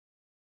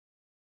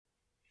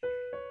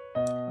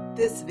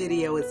This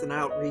video is an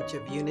outreach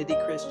of Unity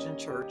Christian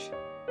Church,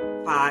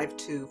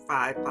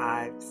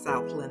 5255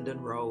 South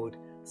Linden Road,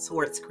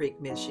 Swartz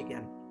Creek,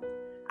 Michigan.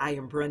 I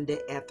am Brenda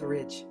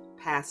Etheridge,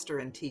 pastor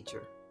and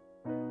teacher.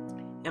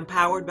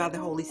 Empowered by the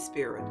Holy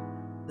Spirit,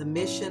 the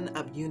mission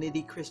of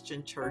Unity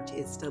Christian Church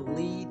is to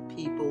lead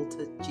people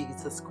to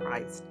Jesus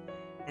Christ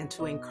and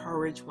to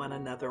encourage one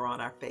another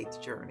on our faith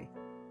journey.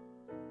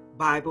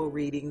 Bible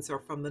readings are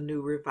from the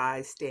New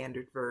Revised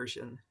Standard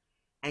Version,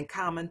 and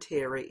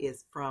commentary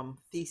is from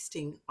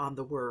Feasting on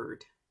the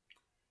Word.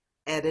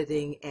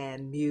 Editing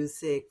and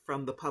music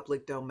from the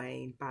public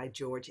domain by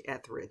George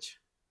Etheridge.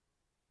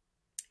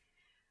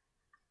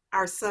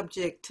 Our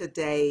subject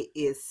today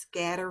is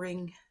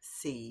scattering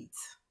seeds.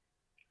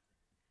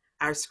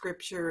 Our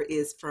scripture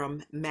is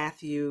from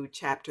Matthew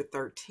chapter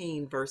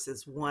 13,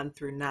 verses 1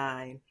 through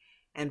 9,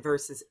 and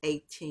verses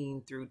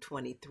 18 through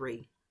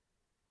 23.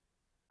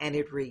 And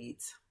it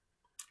reads,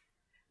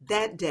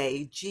 "That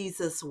day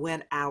Jesus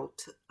went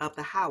out of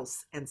the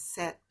house and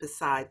sat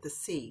beside the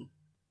sea.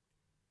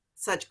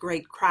 Such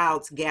great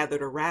crowds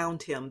gathered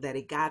around him that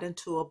he got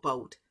into a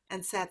boat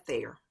and sat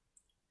there,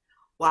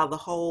 while the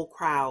whole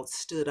crowd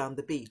stood on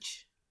the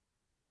beach.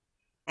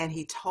 And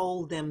he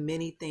told them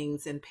many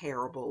things in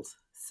parables,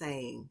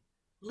 saying,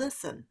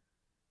 'Listen,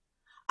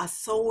 a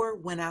sower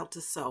went out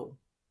to sow,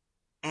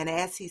 and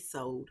as he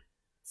sowed,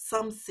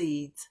 some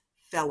seeds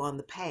fell on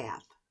the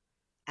path,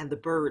 and the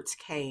birds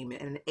came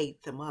and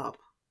ate them up.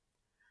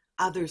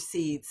 Other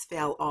seeds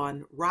fell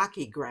on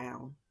rocky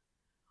ground,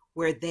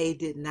 where they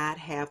did not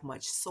have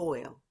much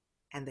soil,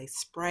 and they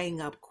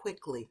sprang up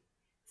quickly,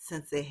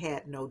 since they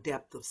had no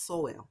depth of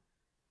soil.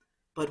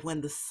 But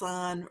when the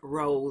sun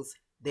rose,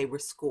 they were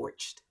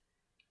scorched,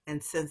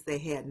 and since they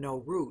had no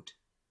root,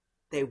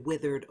 they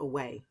withered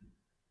away.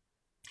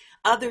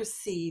 Other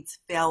seeds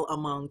fell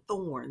among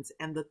thorns,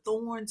 and the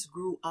thorns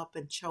grew up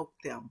and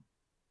choked them.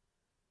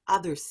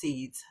 Other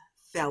seeds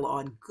fell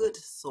on good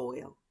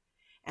soil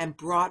and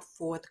brought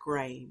forth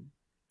grain,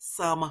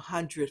 some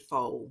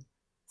 100-fold,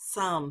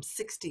 some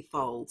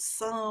 60-fold,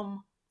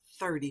 some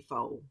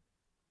 30-fold.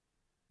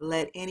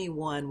 Let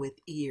anyone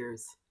with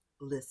ears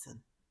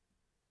listen."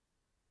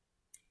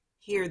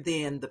 Hear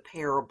then the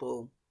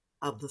parable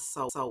of the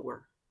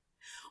sower.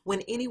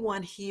 When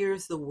anyone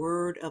hears the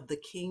word of the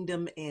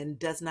kingdom and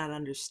does not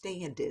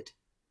understand it,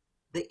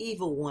 the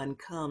evil one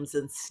comes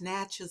and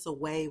snatches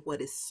away what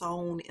is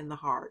sown in the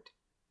heart.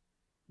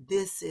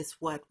 This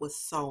is what was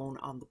sown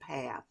on the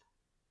path.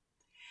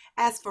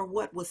 As for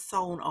what was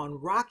sown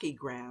on rocky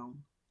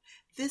ground,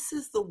 this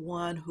is the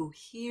one who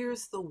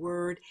hears the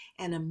word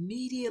and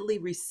immediately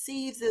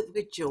receives it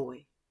with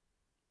joy.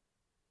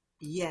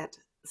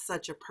 Yet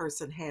such a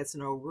person has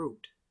no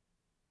root,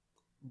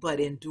 but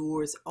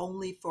endures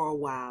only for a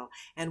while.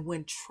 And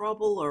when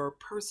trouble or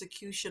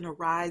persecution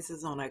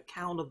arises on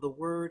account of the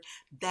word,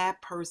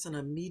 that person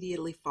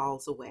immediately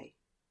falls away.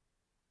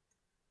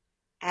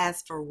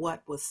 As for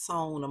what was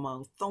sown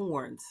among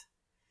thorns,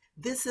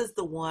 this is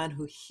the one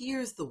who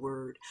hears the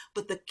word,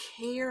 but the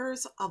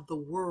cares of the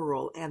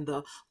world and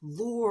the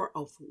lure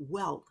of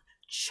wealth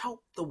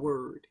choke the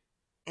word,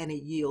 and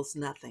it yields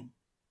nothing.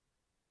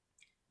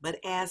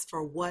 But as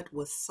for what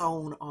was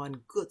sown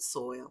on good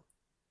soil,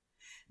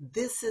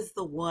 this is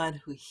the one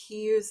who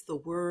hears the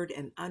word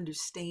and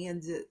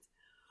understands it,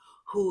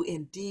 who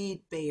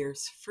indeed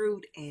bears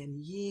fruit and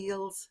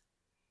yields,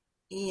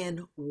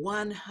 in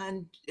one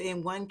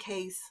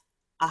case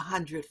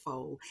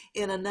 100-fold,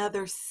 in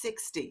another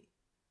 60,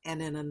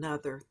 and in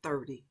another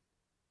 30.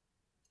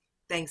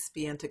 Thanks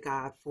be unto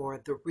God for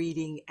the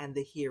reading and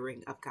the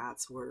hearing of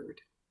God's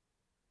word.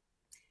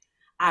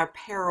 Our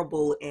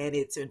parable and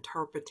its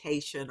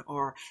interpretation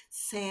are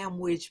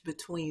sandwiched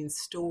between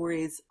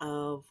stories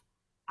of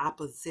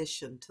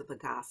opposition to the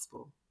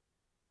gospel.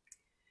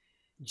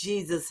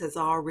 Jesus has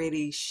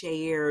already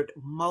shared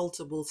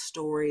multiple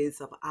stories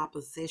of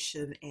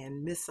opposition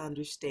and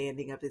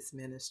misunderstanding of his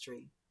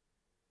ministry.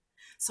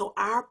 So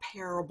our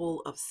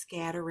parable of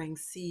scattering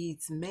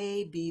seeds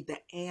may be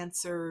the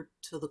answer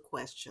to the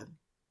question,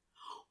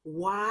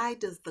 why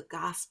does the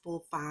gospel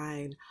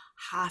find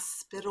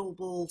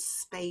hospitable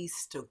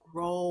space to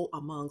grow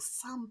among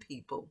some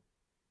people,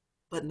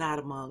 but not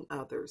among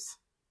others?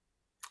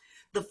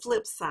 The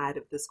flip side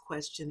of this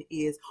question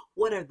is,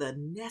 what are the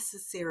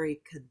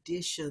necessary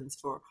conditions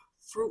for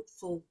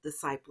fruitful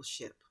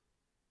discipleship?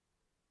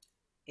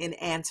 In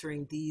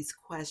answering these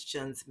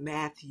questions,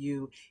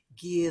 Matthew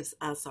gives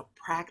us a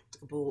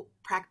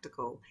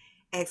practical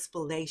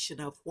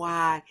explanation of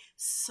why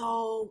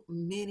so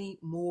many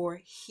more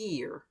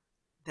hear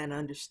than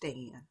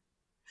understand,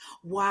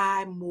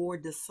 why more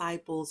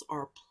disciples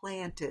are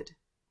planted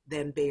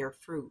than bear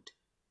fruit,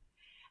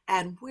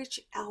 and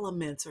which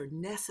elements are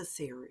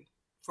necessary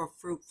for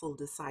fruitful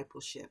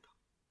discipleship.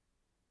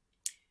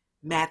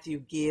 Matthew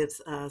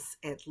gives us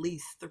at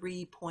least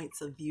 3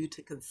 points of view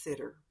to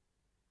consider.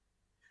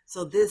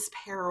 So this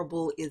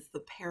parable is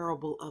the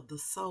parable of the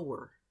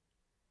sower,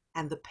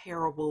 and the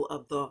parable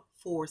of the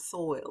 4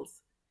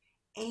 soils,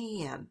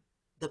 and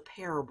the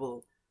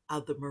parable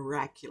of the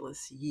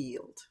miraculous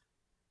yield.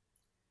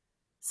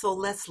 So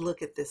let's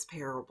look at this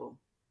parable.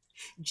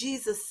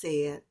 Jesus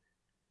said,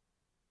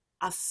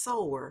 a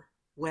sower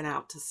went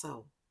out to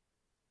sow.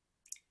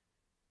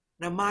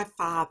 Now, my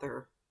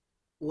father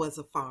was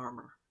a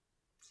farmer,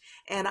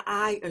 and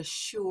I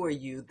assure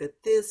you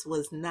that this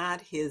was not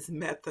his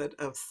method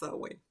of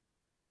sowing,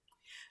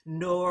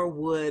 nor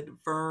would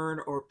Vern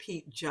or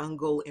Pete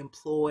Jungle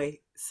employ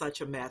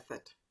such a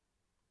method.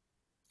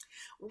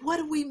 What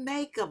do we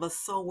make of a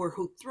sower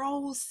who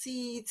throws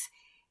seeds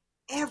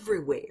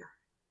everywhere,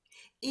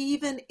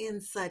 even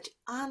in such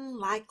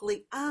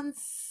unlikely,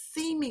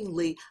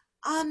 unseemingly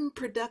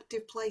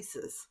unproductive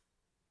places?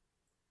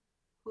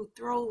 Who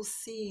throws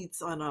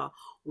seeds on a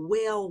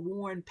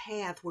well-worn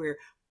path where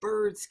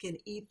birds can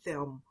eat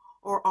them,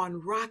 or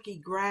on rocky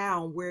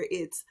ground where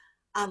it's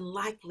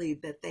unlikely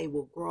that they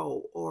will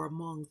grow, or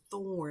among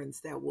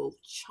thorns that will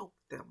choke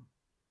them?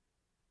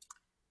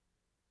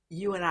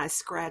 You and I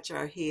scratch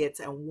our heads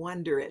and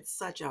wonder at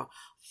such a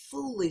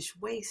foolish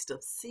waste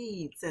of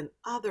seeds and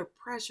other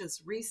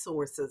precious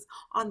resources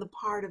on the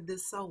part of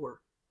this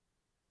sower.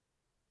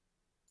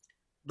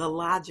 The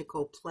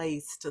logical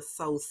place to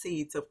sow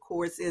seeds, of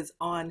course, is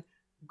on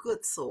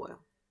good soil.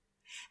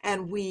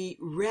 And we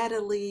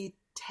readily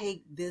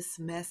take this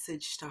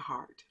message to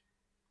heart.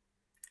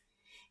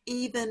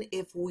 Even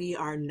if we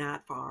are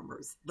not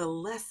farmers, the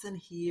lesson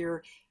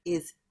here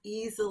is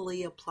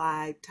easily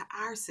applied to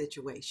our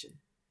situation.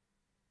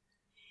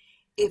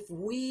 If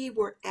we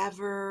were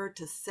ever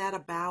to set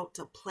about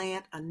to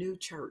plant a new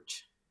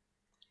church,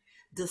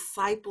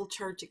 Disciple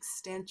Church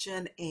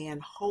Extension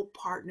and Hope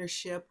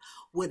Partnership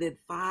would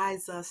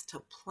advise us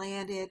to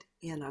plant it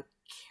in a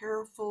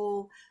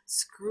careful,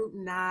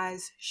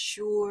 scrutinized,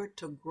 sure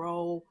to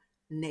grow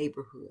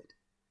neighborhood.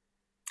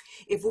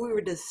 If we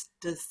were to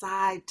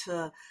decide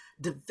to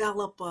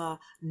develop a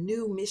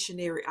new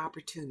missionary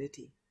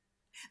opportunity,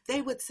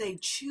 they would say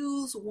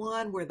choose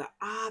one where the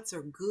odds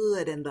are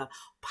good and the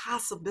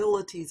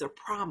possibilities are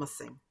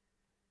promising.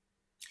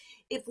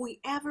 If we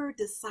ever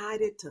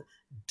decided to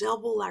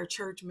double our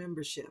church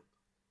membership,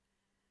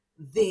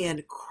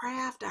 then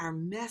craft our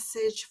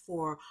message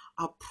for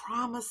a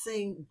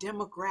promising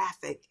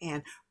demographic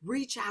and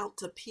reach out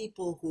to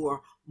people who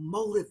are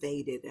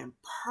motivated and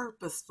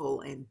purposeful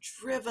and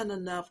driven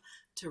enough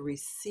to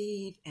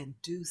receive and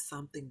do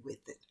something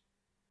with it.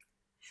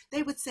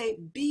 They would say,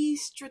 be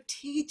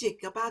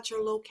strategic about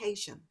your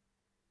location.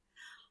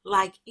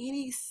 Like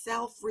any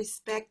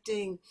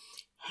self-respecting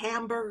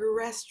hamburger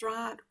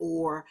restaurant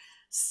or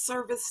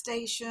service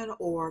station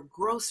or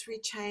grocery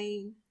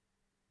chain,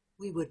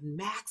 we would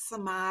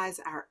maximize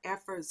our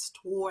efforts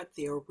toward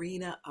the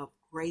arena of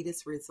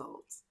greatest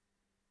results.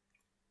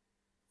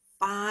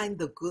 Find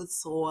the good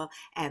soil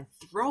and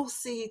throw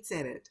seeds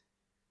in it.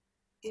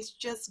 It's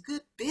just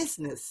good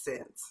business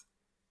sense.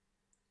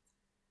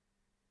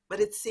 But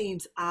it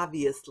seems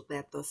obvious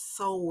that the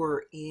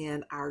sower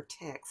in our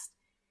text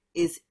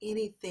is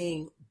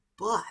anything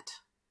but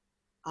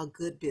a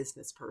good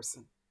business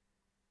person.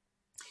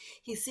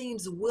 He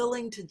seems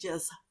willing to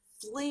just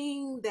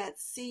fling that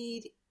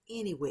seed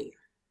anywhere.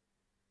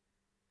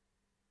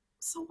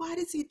 So why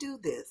does he do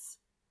this?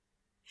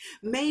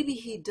 Maybe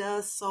he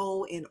does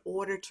so in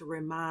order to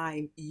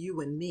remind you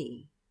and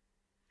me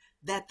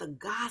that the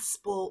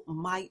gospel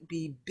might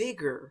be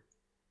bigger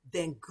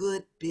than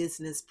good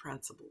business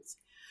principles,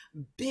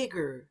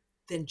 bigger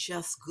than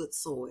just good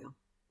soil.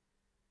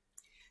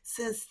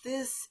 Since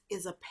this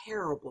is a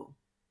parable,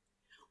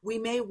 we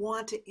may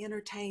want to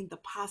entertain the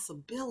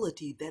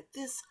possibility that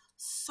this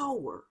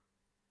sower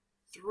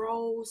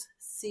throws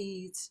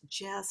seeds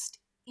just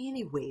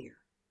anywhere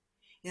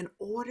in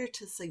order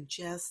to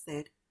suggest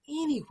that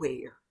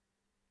anywhere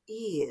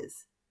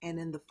is, and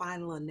in the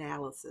final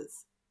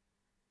analysis,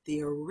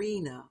 the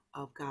arena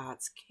of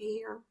God's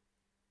care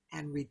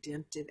and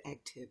redemptive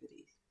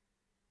activities.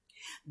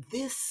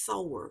 This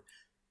sower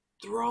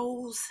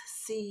throws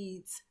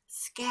seeds,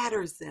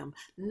 scatters them,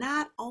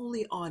 not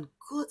only on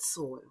good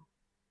soil,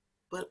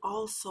 but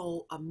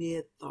also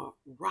amid the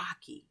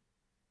rocky,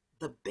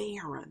 the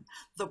barren,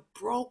 the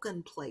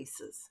broken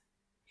places,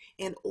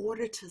 in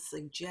order to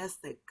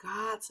suggest that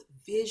God's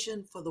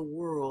vision for the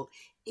world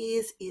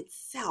is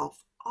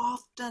itself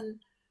often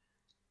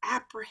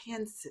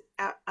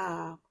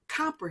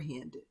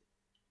comprehended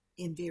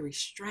in very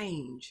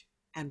strange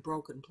and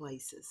broken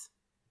places.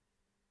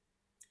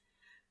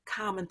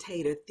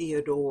 Commentator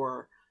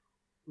Theodore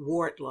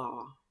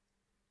Wardlaw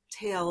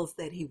tells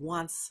that he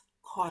once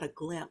caught a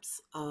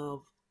glimpse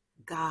of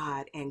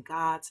God and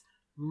God's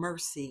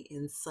mercy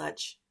in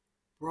such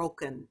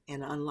broken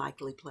and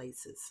unlikely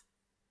places.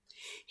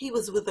 He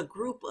was with a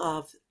group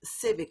of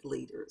civic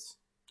leaders,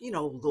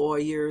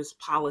 lawyers,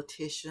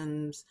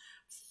 politicians,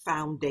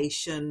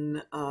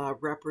 foundation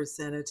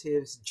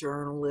representatives,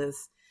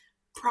 journalists,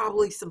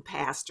 probably some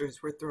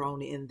pastors were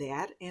thrown in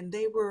that, and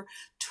they were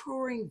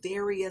touring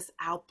various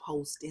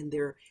outposts in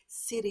their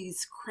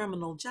city's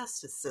criminal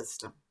justice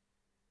system.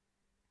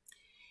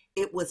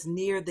 It was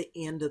near the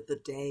end of the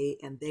day,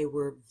 and they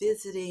were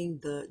visiting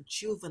the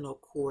juvenile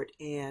court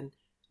and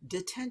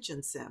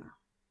detention center.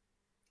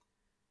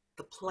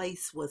 The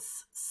place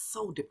was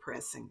so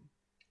depressing,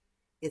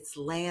 its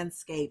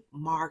landscape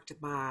marked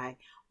by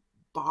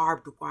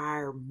barbed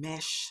wire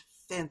mesh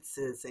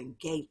fences and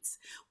gates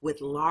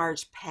with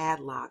large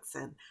padlocks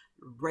and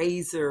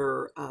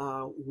razor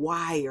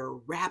wire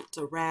wrapped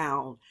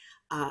around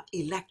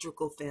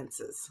electrical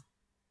fences.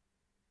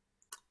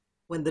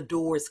 When the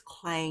doors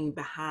clanged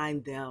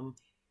behind them,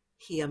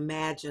 he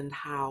imagined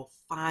how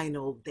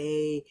final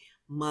they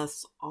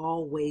must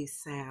always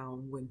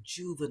sound when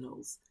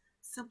juveniles,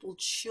 simple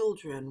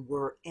children,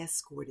 were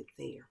escorted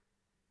there.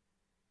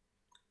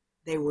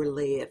 They were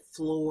led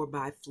floor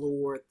by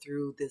floor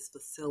through this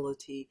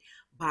facility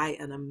by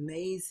an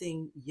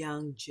amazing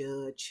young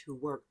judge who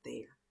worked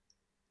there.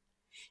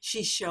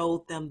 She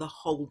showed them the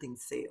holding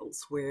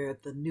cells where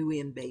the new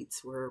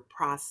inmates were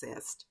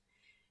processed.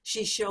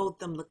 She showed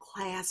them the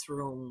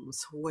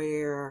classrooms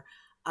where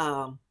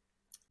an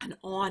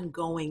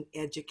ongoing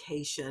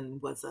education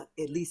was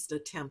at least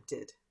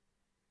attempted.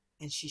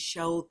 And she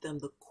showed them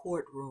the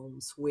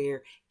courtrooms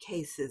where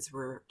cases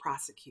were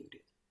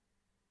prosecuted.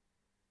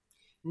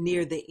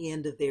 Near the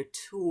end of their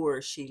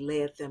tour, she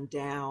led them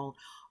down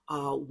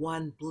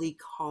one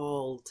bleak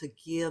hall to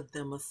give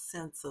them a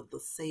sense of the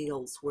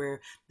cells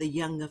where the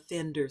young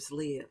offenders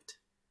lived.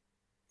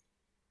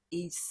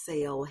 Each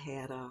cell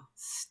had a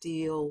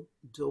steel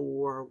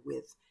door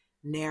with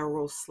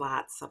narrow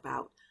slots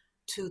about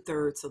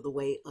 2/3 of the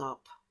way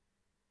up,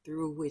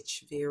 through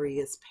which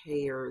various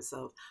pairs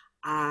of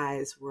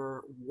eyes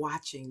were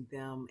watching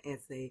them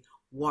as they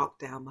walked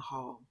down the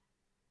hall.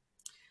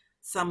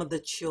 Some of the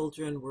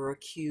children were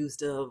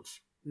accused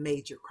of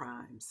major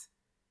crimes,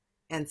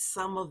 and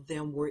some of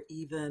them were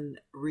even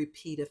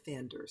repeat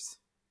offenders.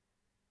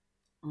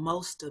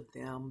 Most of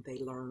them, they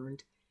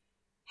learned,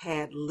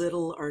 had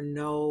little or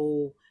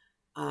no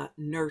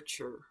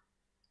nurture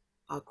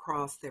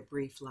across their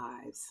brief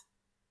lives.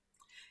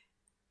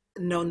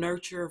 No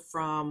nurture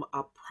from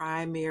a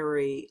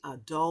primary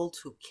adult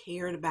who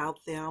cared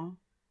about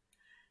them,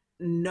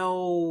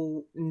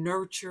 no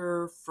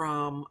nurture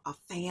from a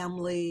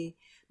family,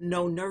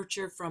 no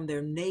nurture from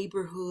their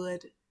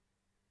neighborhood,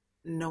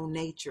 no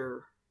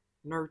nurture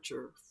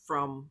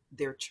from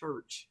their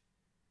church.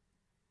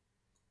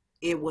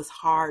 It was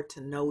hard to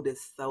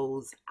notice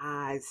those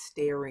eyes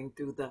staring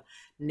through the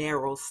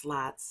narrow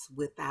slots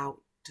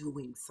without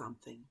doing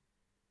something.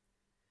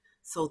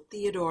 So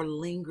Theodore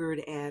lingered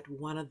at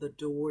one of the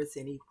doors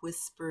and he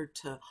whispered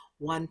to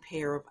one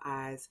pair of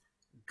eyes,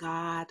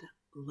 "God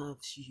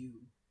loves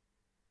you."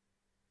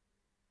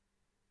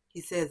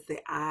 He says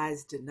the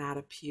eyes did not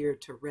appear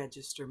to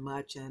register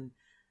much, and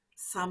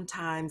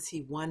sometimes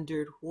he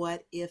wondered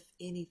what, if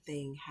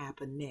anything,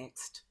 happened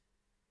next.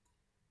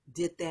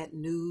 Did that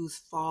news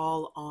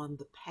fall on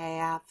the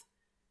path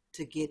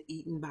to get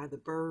eaten by the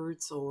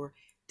birds, or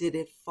did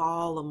it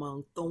fall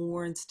among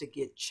thorns to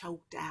get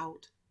choked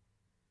out?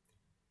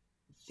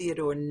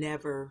 Theodore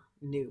never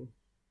knew.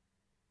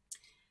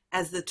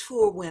 As the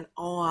tour went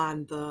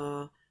on,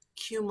 the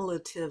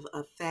cumulative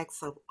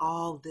effects of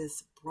all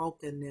this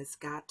brokenness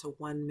got to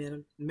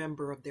one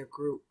member of their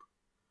group,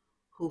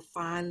 who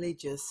finally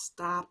just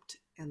stopped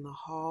in the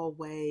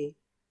hallway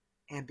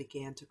and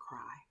began to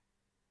cry.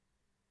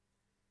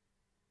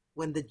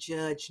 When the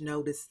judge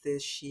noticed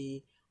this,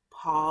 she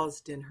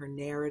paused in her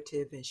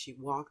narrative and she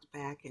walked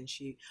back and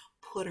she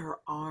put her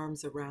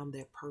arms around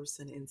that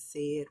person and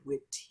said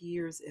with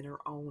tears in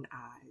her own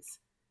eyes,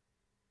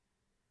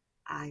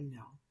 "I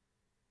know.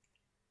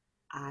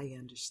 I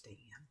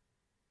understand."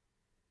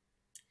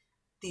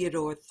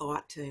 Theodore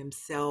thought to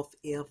himself,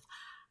 if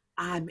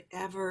I'm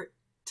ever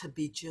to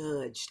be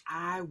judged,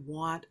 I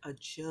want a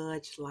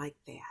judge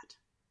like that.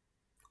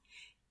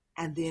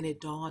 And then it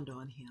dawned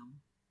on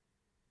him,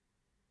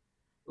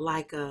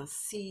 like a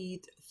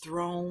seed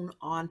thrown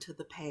onto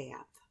the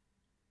path,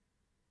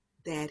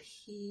 that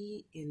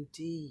he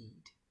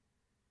indeed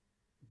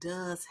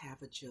does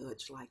have a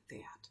judge like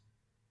that.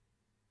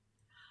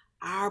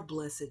 Our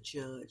blessed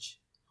judge,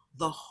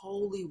 the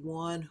Holy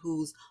One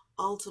whose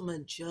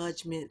ultimate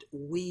judgment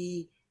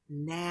we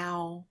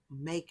now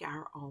make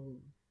our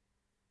own,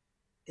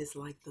 is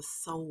like the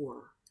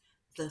sower,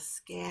 the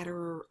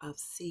scatterer of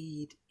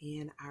seed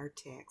in our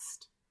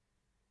text.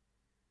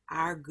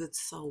 Our good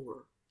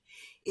sower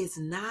is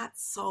not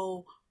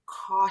so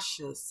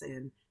cautious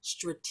and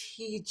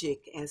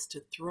strategic as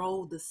to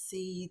throw the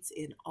seeds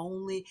in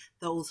only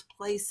those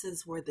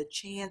places where the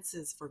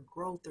chances for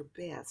growth are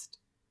best.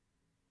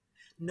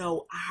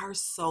 No, our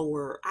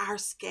sower, our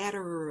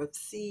scatterer of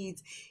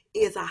seeds,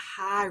 is a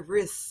high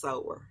risk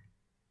sower,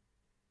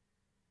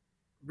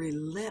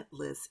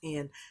 relentless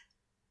in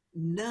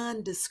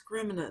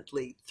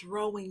non-discriminately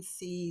throwing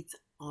seeds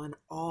on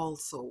all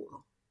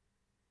soil,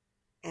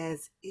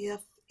 as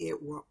if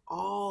it were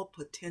all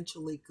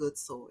potentially good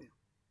soil.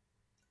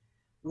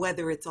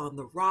 Whether it's on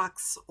the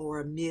rocks or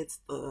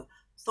amidst the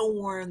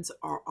thorns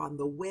or on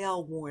the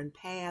well-worn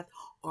path,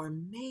 or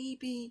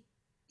maybe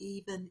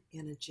even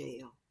in a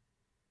jail,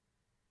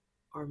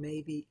 or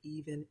maybe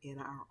even in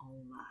our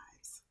own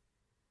lives.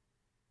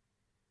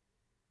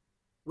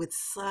 with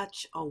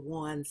such a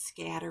one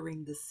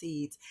scattering the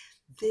seeds.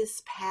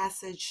 This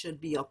passage should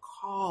be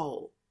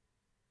called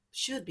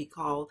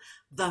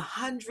the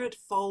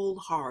hundredfold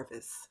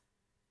harvest.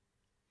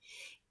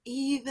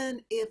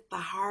 Even if the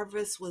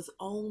harvest was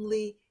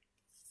only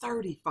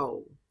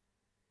 30-fold,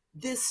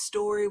 this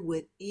story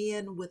would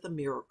end with a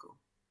miracle.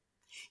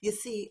 You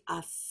see,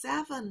 a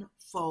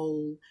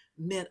sevenfold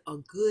meant a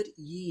good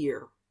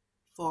year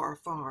for a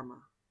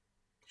farmer,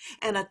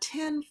 and a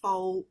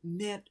tenfold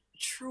meant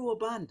true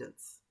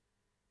abundance.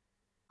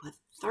 But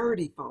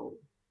 30-fold,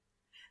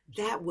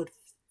 that would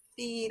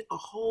feed a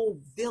whole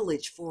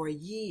village for a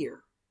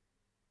year,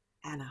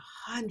 and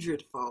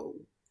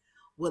 100-fold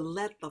would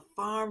let the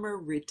farmer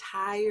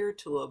retire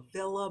to a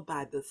villa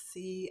by the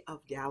Sea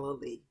of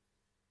Galilee.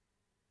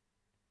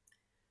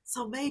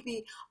 So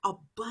maybe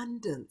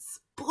abundance,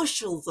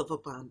 bushels of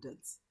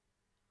abundance,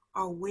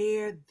 are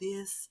where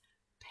this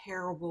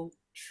parable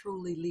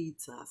truly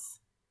leads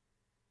us.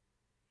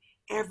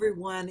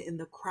 Everyone in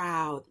the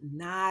crowd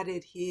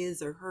nodded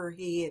his or her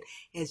head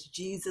as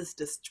Jesus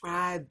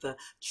described the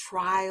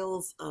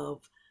trials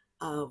of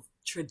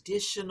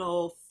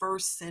traditional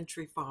first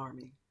century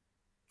farming.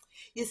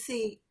 You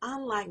see,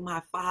 unlike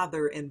my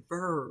father and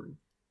Vern,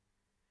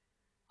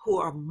 who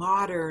are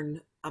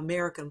modern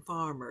American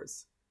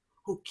farmers,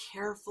 who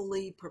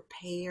carefully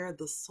prepare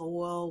the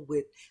soil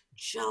with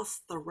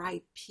just the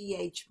right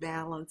pH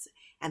balance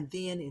and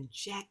then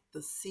inject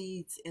the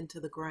seeds into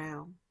the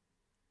ground.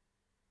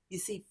 You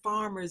see,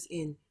 farmers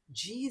in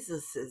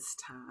Jesus's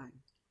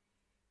time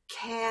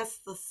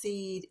cast the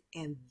seed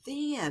and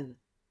then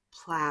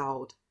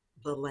plowed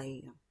the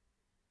land.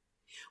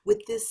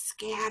 With this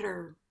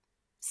scattering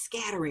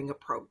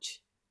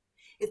approach,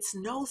 it's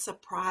no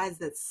surprise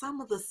that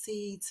some of the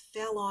seeds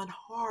fell on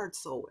hard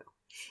soil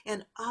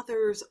and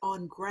others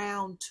on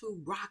ground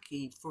too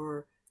rocky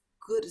for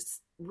good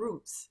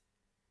roots,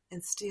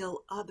 and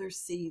still other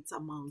seeds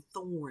among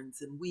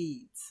thorns and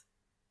weeds.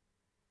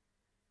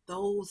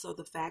 Those are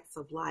the facts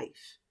of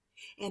life,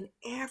 and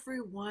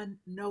everyone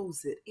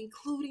knows it,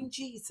 including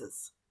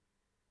Jesus.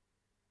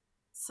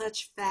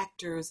 Such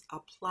factors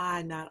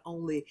apply not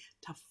only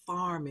to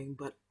farming,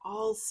 but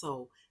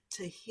also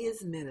to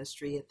his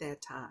ministry at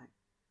that time.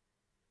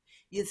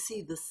 You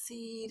see, the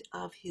seed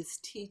of his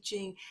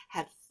teaching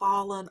had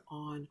fallen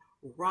on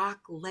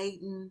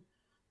rock-laden,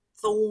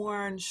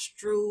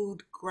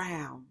 thorn-strewed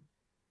ground.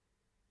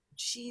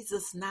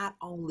 Jesus not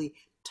only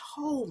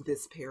told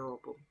this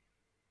parable,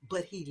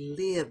 but he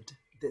lived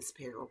this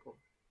parable.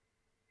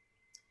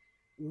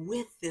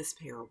 With this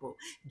parable,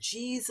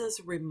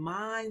 Jesus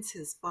reminds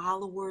his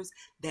followers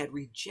that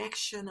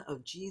rejection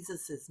of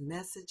Jesus's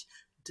message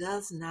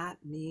does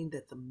not mean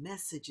that the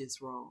message is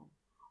wrong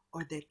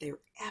or that their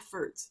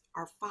efforts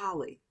are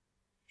folly.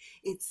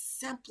 It's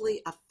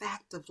simply a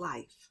fact of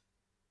life,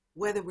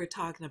 whether we're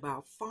talking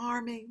about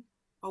farming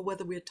or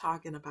whether we're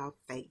talking about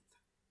faith.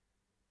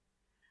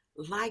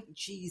 Like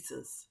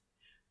Jesus,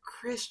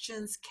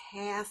 Christians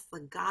cast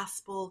the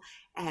gospel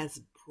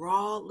as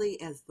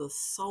broadly as the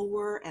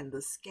sower and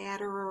the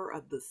scatterer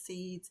of the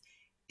seeds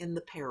in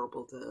the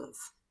parable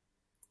does,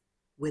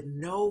 with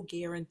no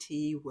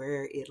guarantee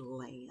where it'll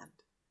land.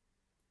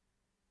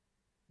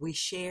 We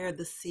share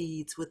the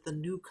seeds with the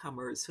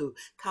newcomers who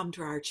come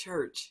to our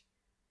church.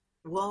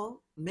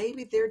 Well,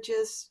 maybe they're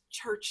just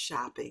church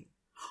shopping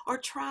or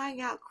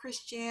trying out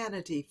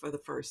Christianity for the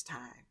first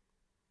time,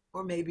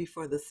 or maybe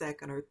for the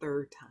second or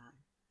third time.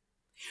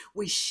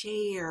 We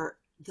share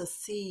the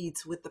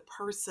seeds with the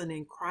person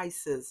in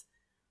crisis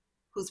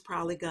who's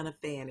probably going to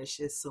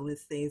vanish as soon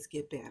as things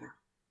get better.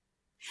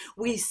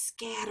 We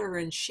scatter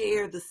and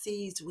share the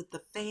seeds with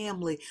the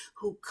family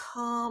who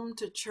come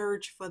to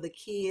church for the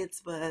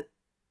kids but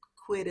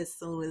quit as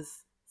soon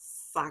as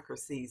soccer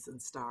season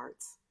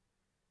starts.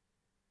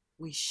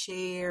 We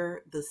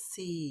share the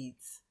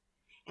seeds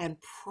and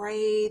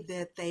pray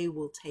that they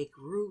will take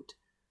root,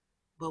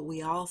 but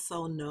we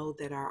also know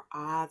that our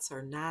odds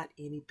are not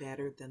any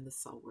better than the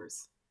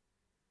sowers.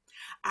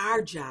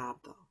 Our job,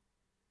 though,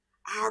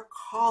 our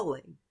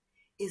calling,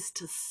 is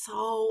to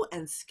sow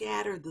and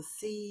scatter the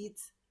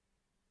seeds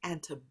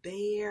and to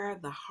bear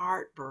the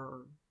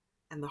heartburn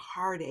and the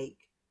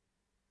heartache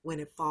when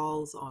it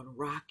falls on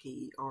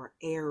rocky or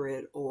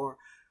arid or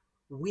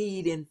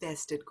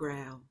weed-infested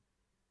ground.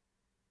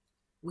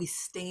 We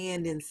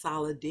stand in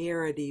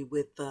solidarity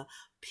with the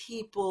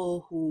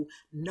people who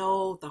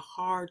know the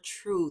hard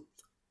truth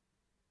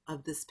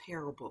of this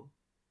parable.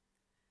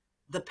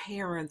 The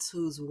parents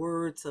whose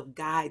words of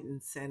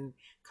guidance and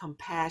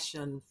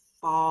compassion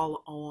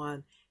fall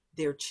on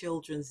their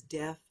children's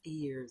deaf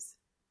ears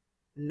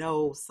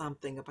know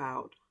something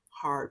about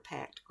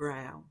hard-packed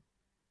ground.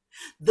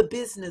 The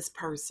business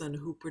person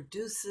who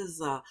produces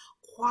a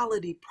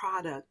quality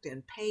product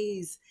and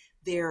pays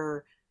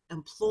their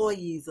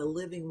employees a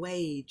living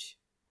wage,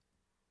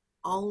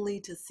 only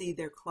to see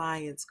their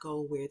clients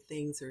go where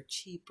things are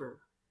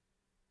cheaper,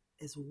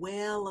 is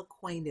well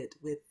acquainted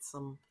with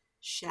some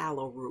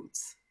shallow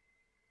roots.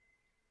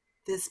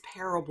 This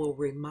parable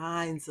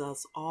reminds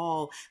us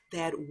all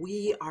that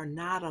we are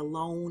not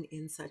alone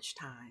in such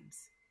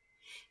times,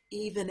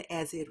 even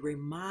as it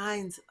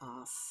reminds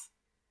us,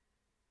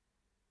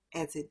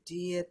 as it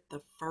did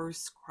the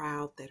first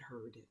crowd that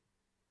heard it.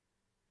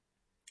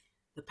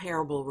 The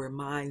parable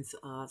reminds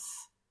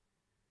us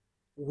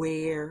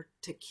where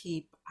to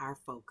keep our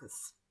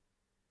focus.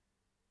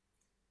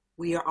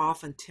 We are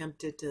often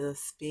tempted to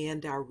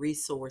spend our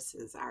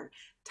resources, our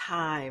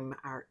time,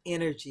 our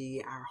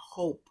energy, our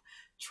hope,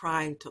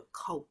 trying to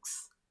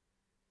coax,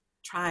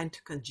 trying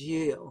to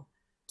congeal,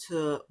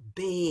 to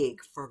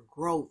beg for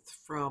growth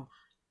from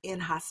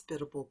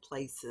inhospitable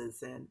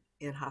places and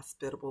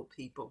inhospitable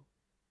people.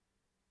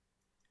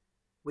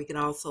 We can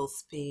also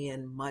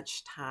spend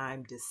much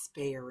time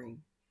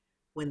despairing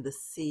when the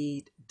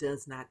seed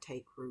does not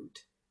take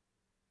root.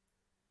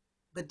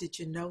 But did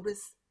you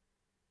notice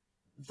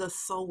the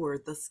sower,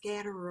 the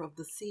scatterer of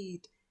the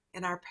seed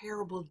in our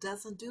parable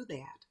doesn't do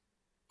that?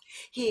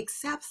 He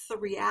accepts the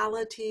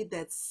reality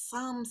that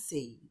some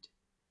seed,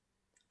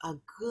 a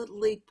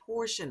goodly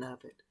portion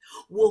of it,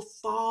 will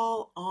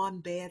fall on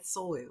bad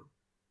soil.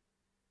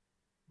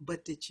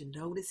 But did you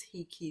notice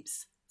he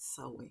keeps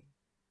sowing?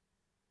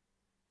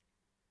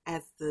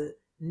 As the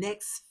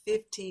next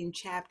 15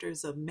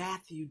 chapters of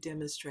Matthew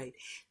demonstrate,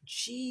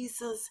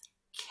 Jesus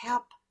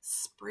kept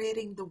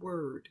spreading the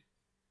word.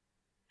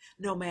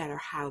 No matter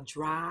how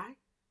dry,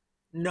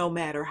 no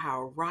matter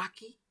how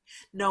rocky,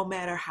 no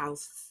matter how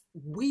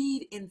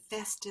weed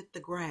infested the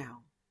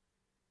ground.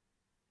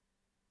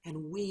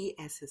 And we,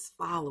 as his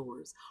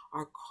followers,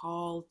 are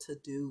called to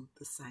do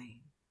the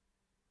same.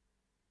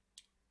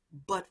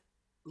 But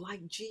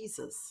like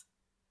Jesus,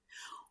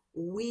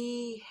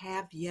 we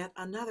have yet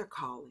another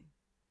calling,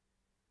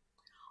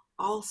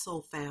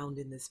 also found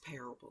in this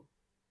parable.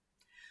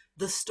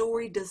 The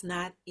story does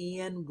not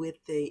end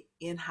with the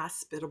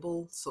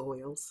inhospitable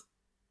soils.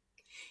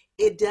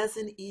 It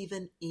doesn't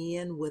even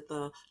end with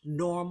a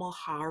normal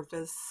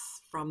harvest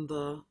from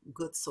the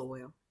good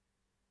soil.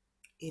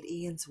 It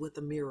ends with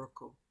a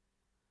miracle,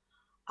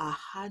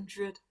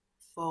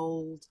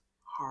 100-fold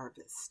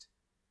harvest.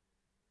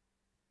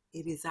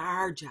 It is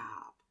our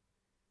job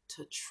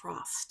to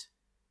trust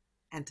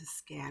and to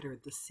scatter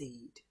the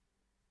seed.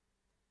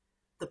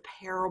 The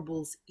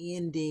parable's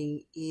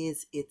ending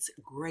is its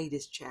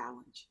greatest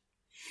challenge.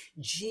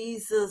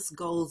 Jesus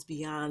goes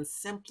beyond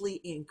simply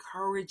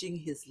encouraging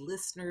his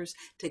listeners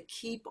to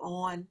keep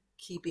on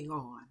keeping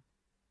on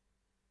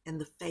in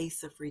the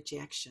face of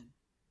rejection.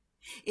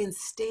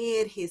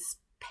 Instead, his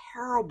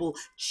parable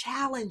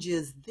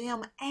challenges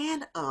them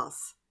and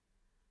us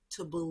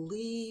to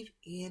believe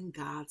in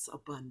God's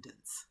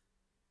abundance.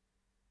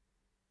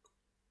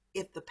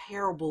 If the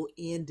parable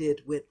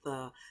ended with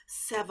the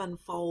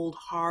 7-fold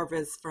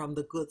harvest from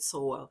the good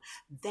soil,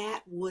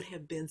 that would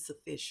have been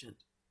sufficient.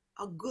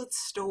 A good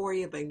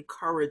story of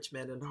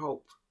encouragement and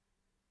hope.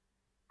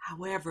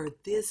 However,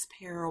 this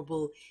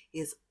parable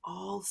is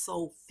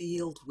also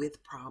filled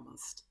with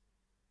promise.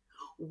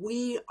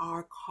 We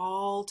are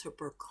called to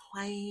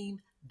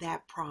proclaim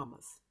that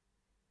promise,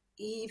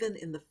 even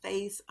in the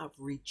face of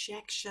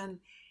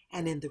rejection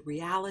and in the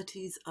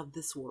realities of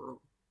this world.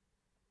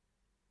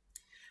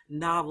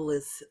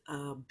 Novelist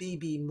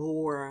B.B.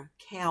 Moore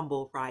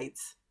Campbell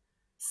writes,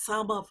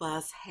 "Some of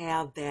us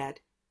have that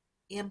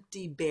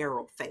empty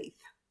barrel faith,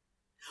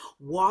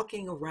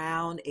 walking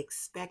around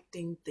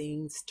expecting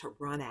things to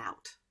run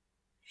out,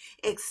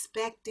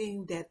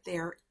 expecting that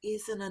there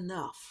isn't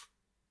enough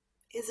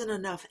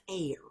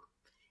air,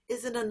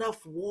 isn't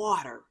enough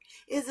water,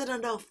 isn't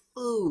enough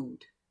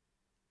food,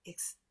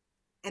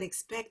 and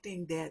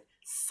expecting that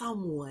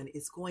someone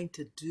is going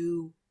to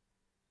do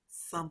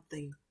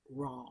something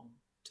wrong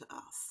to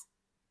us.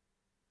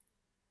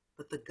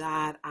 But the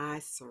God I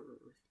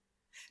serve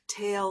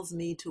tells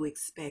me to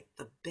expect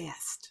the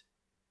best,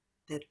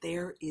 that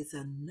there is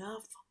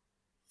enough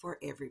for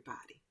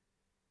everybody."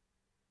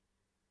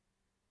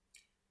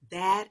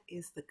 That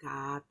is the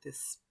God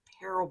this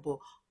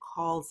parable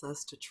calls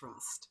us to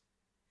trust.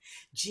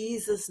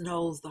 Jesus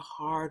knows the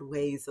hard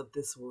ways of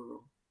this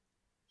world.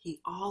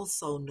 He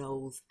also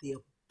knows the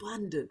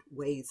abundant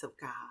ways of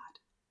God.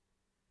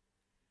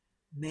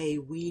 May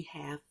we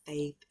have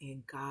faith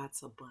in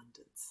God's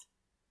abundance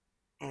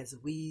as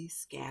we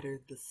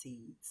scatter the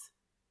seeds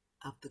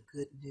of the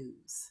good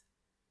news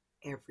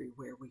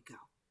everywhere we go.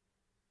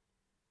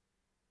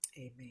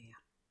 Amen.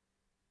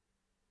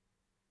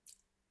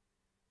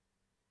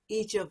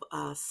 Each of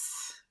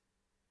us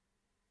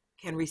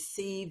can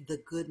receive the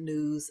good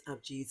news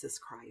of Jesus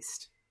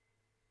Christ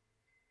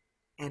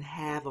and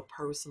have a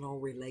personal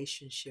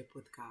relationship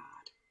with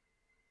God.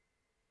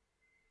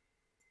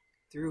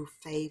 Through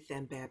faith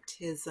and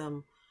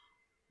baptism,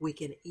 we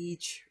can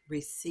each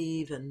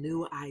receive a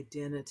new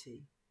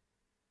identity,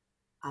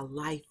 a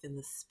life in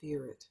the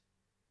Spirit,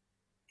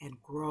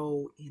 and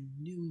grow in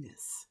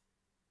newness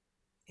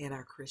in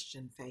our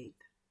Christian faith.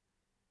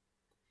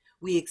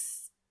 We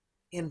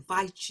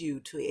invite you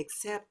to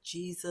accept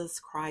Jesus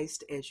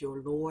Christ as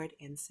your Lord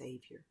and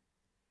Savior.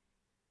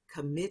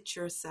 Commit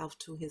yourself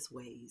to his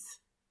ways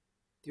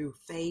through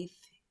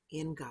faith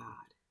in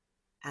God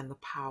and the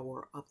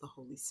power of the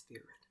Holy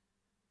Spirit.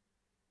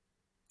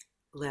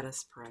 Let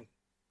us pray.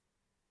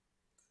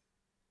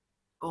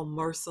 Oh,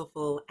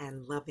 merciful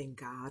and loving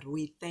God,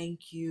 we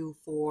thank you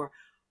for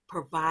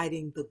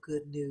providing the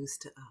good news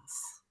to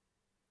us.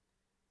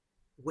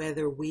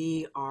 Whether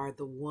we are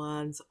the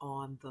ones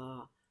on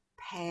the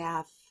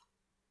path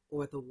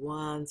or the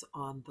ones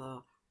on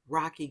the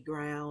rocky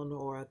ground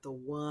or the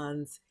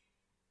ones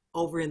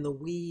over in the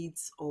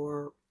weeds,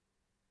 or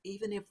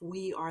even if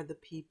we are the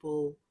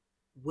people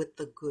with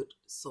the good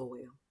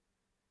soil,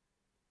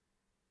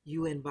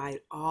 you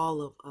invite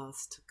all of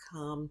us to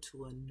come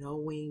to a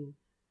knowing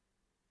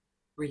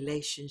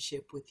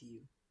relationship with you.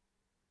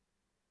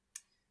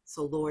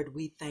 So, Lord,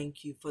 we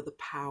thank you for the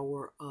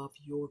power of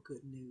your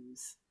good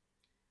news.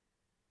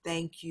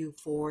 Thank you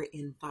for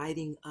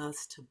inviting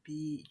us to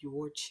be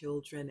your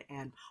children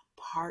and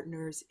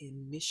partners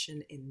in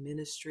mission and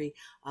ministry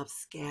of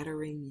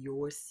scattering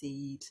your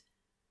seed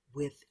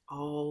with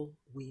all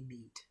we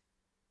meet.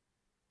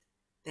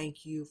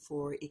 Thank you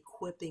for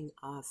equipping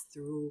us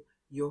through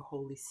your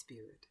Holy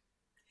Spirit.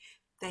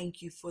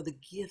 Thank you for the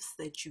gifts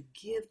that you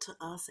give to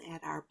us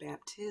at our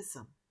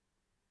baptism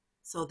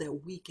so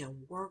that we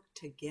can work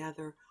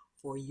together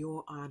for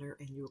your honor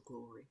and your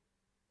glory.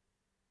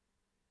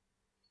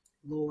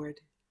 Lord,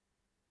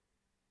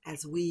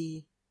 as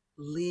we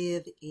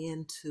live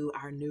into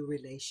our new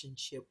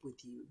relationship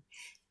with you,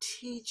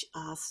 teach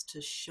us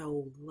to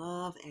show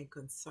love and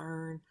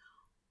concern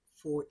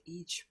for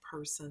each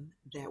person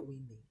that we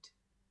meet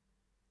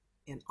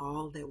in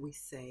all that we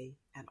say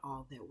and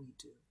all that we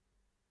do.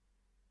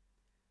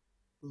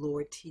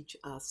 Lord, teach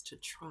us to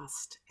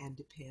trust and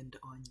depend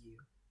on you.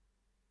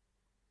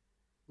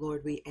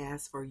 Lord, we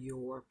ask for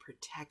your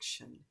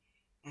protection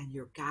and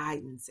your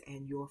guidance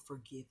and your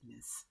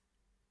forgiveness.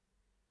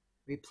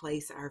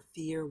 Replace our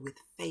fear with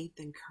faith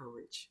and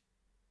courage.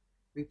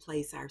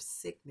 Replace our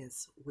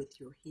sickness with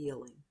your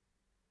healing.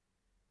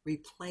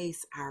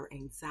 Replace our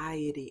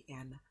anxiety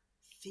and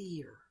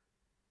fear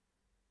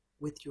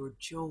with your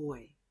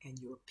joy and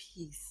your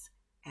peace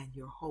and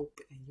your hope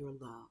and your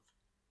love.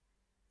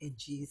 In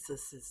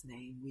Jesus'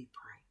 name we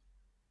pray.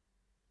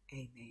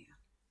 Amen.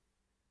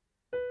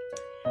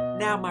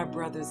 Now, my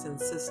brothers and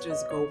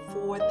sisters, go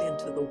forth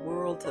into the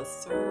world to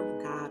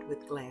serve God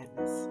with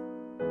gladness.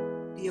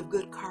 Be of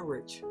good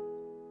courage.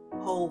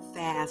 Hold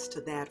fast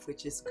to that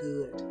which is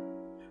good.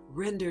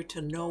 Render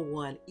to no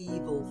one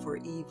evil for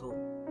evil.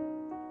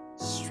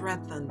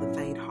 Strengthen the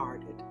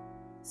faint-hearted.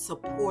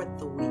 Support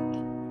the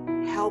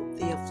weak. Help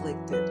the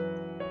afflicted.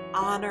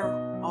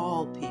 Honor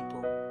all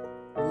people.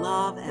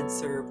 Love and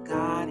serve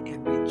God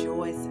and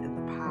rejoice in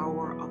the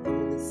power of the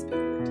Holy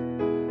Spirit.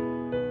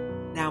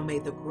 Now may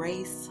the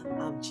grace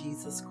of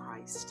Jesus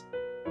Christ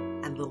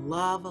and the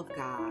love of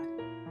God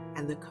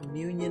and the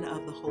communion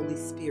of the Holy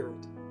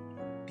Spirit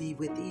be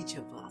with each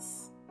of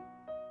us.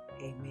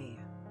 Amen.